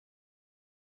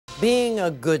Being a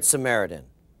good Samaritan,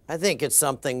 I think it's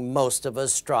something most of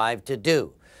us strive to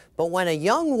do. But when a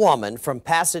young woman from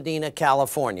Pasadena,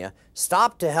 California,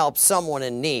 stopped to help someone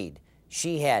in need,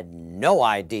 she had no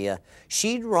idea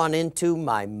she'd run into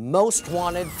my most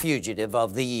wanted fugitive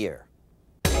of the year.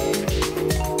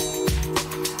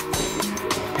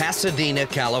 Pasadena,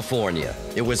 California.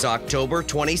 It was October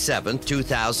 27,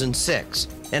 2006,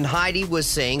 and Heidi was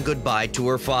saying goodbye to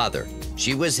her father.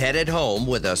 She was headed home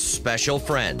with a special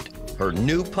friend, her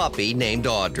new puppy named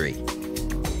Audrey.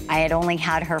 I had only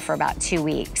had her for about 2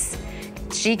 weeks.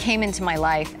 She came into my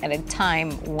life at a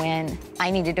time when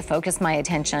I needed to focus my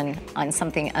attention on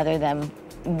something other than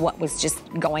what was just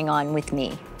going on with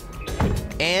me.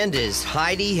 And as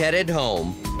Heidi headed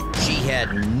home, she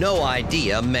had no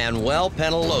idea Manuel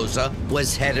Penaloza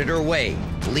was headed her way,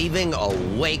 leaving a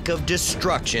wake of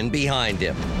destruction behind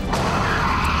him.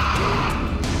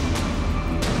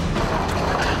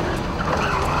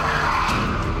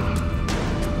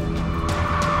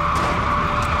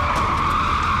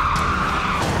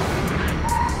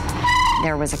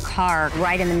 There was a car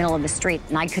right in the middle of the street,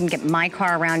 and I couldn't get my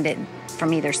car around it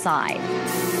from either side.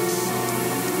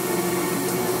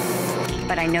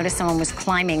 But I noticed someone was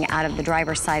climbing out of the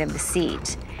driver's side of the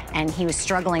seat, and he was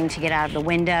struggling to get out of the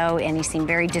window, and he seemed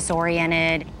very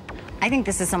disoriented. I think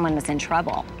this is someone that's in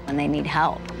trouble, and they need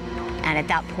help. And at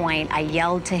that point, I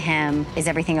yelled to him, "Is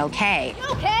everything okay?"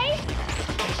 "Okay."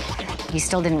 He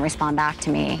still didn't respond back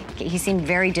to me. He seemed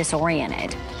very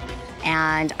disoriented.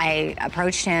 And I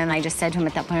approached him. I just said to him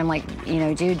at that point, I'm like, you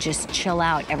know, dude, just chill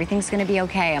out. Everything's gonna be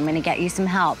okay. I'm gonna get you some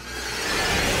help.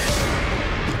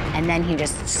 And then he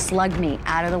just slugged me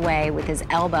out of the way with his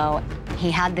elbow.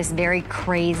 He had this very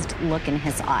crazed look in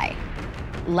his eye,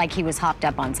 like he was hopped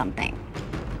up on something.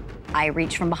 I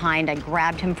reached from behind, I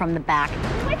grabbed him from the back.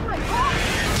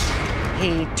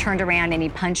 He turned around and he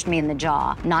punched me in the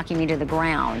jaw, knocking me to the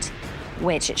ground,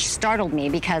 which startled me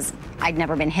because I'd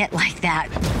never been hit like that.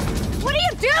 "What are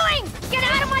you doing? Get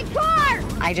out of my car!"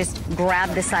 I just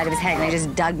grabbed the side of his head and I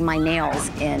just dug my nails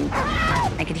in.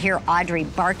 I could hear Audrey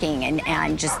barking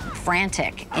and just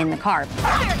frantic in the car.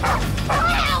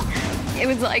 It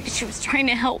was like she was trying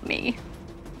to help me,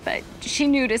 but she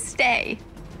knew to stay,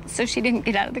 so she didn't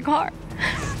get out of the car.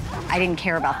 I didn't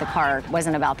care about the car. It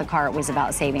wasn't about the car, it was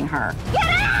about saving her. Get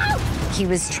out! He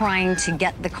was trying to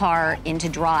get the car into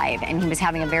drive, and he was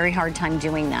having a very hard time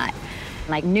doing that.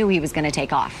 And I knew he was gonna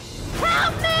take off.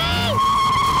 Help me!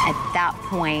 At that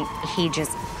point, he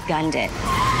just gunned it.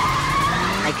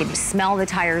 I could smell the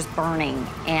tires burning,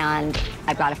 and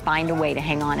I've got to find a way to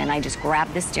hang on. And I just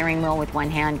grabbed the steering wheel with one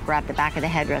hand, grabbed the back of the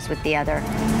headrest with the other.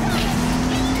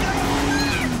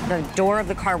 The door of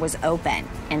the car was open,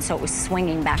 and so it was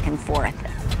swinging back and forth.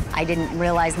 I didn't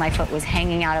realize my foot was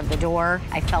hanging out of the door.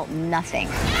 I felt nothing.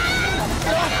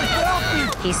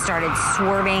 He started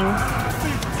swerving.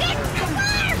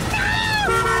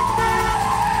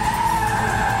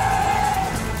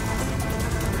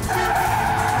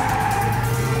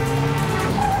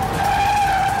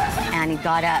 And he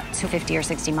got up to 50 or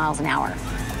 60 miles an hour.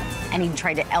 And he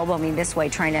tried to elbow me this way,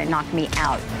 trying to knock me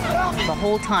out. The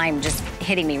whole time just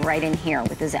hitting me right in here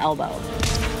with his elbow.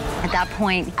 At that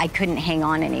point, I couldn't hang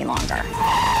on any longer.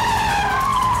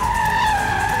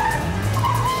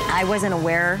 I wasn't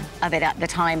aware of it at the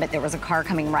time, but there was a car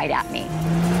coming right at me.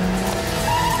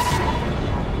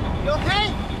 You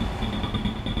okay?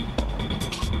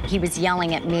 He was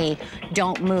yelling at me,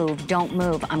 "Don't move, don't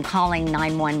move, I'm calling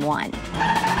 911.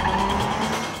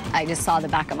 I just saw the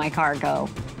back of my car go,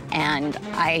 and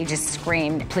I just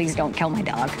screamed, "Please don't kill my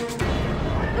dog."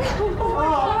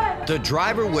 The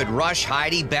driver would rush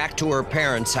Heidi back to her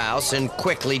parents' house and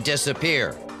quickly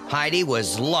disappear. Heidi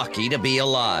was lucky to be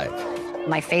alive.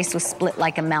 My face was split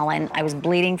like a melon. I was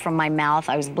bleeding from my mouth.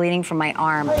 I was bleeding from my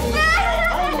arm.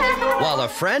 While a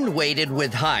friend waited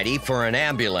with Heidi for an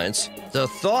ambulance, the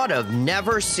thought of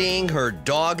never seeing her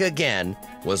dog again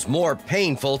was more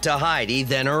painful to Heidi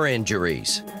than her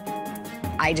injuries.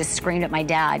 I just screamed at my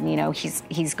dad, you know,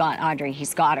 he's got Audrey,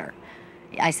 he's got her.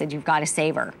 I said, "You've got to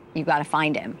save her. You've got to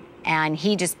find him." And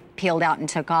he just peeled out and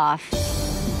took off.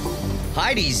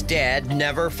 Heidi's dad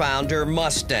never found her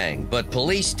Mustang, but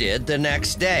police did the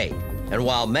next day. And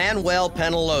while Manuel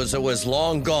Penaloza was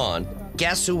long gone,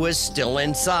 guess who was still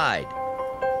inside?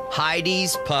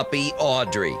 Heidi's puppy,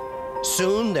 Audrey.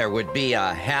 Soon there would be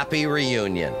a happy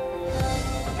reunion.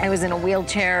 I was in a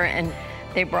wheelchair, and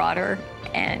they brought her,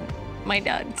 and my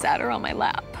dad sat her on my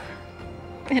lap,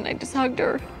 and I just hugged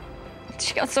her.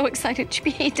 She got so excited, she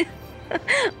peed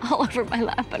all over my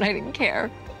lap, but I didn't care.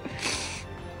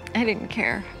 I didn't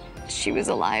care. She was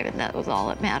alive, and that was all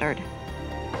that mattered.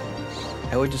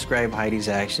 I would describe Heidi's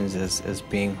actions as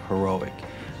being heroic.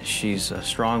 She's a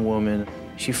strong woman.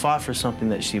 She fought for something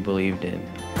that she believed in.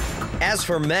 As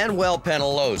for Manuel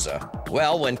Penaloza,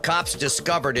 well, when cops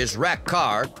discovered his wrecked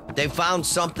car, they found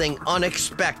something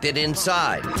unexpected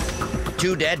inside.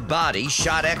 2 dead bodies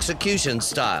shot execution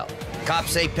style.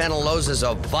 Cops say Penaloza's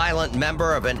a violent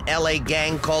member of an LA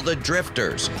gang called the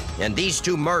Drifters, and these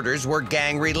 2 murders were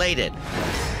gang-related.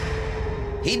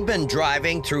 He'd been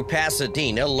driving through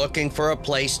Pasadena looking for a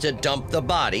place to dump the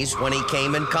bodies when he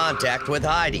came in contact with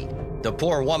Heidi. The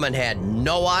poor woman had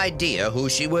no idea who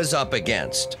she was up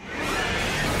against.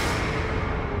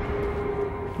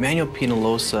 Manuel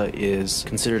Penaloza is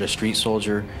considered a street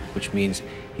soldier, which means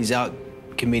he's out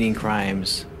committing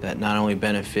crimes that not only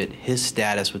benefit his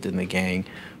status within the gang,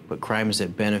 but crimes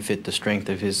that benefit the strength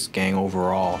of his gang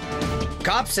overall.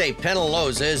 Cops say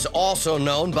Penaloza is also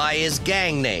known by his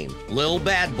gang name, Lil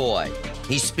Bad Boy.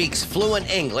 He speaks fluent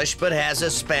English but has a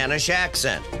Spanish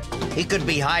accent. He could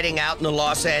be hiding out in the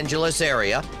Los Angeles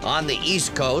area, on the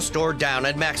East Coast, or down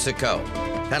in Mexico.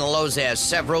 Penaloza has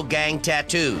several gang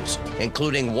tattoos,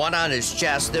 including one on his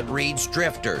chest that reads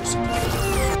Drifters.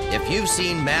 If you've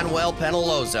seen Manuel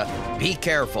Penaloza, be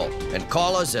careful and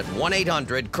call us at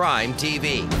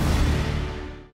 1-800-CRIME-TV.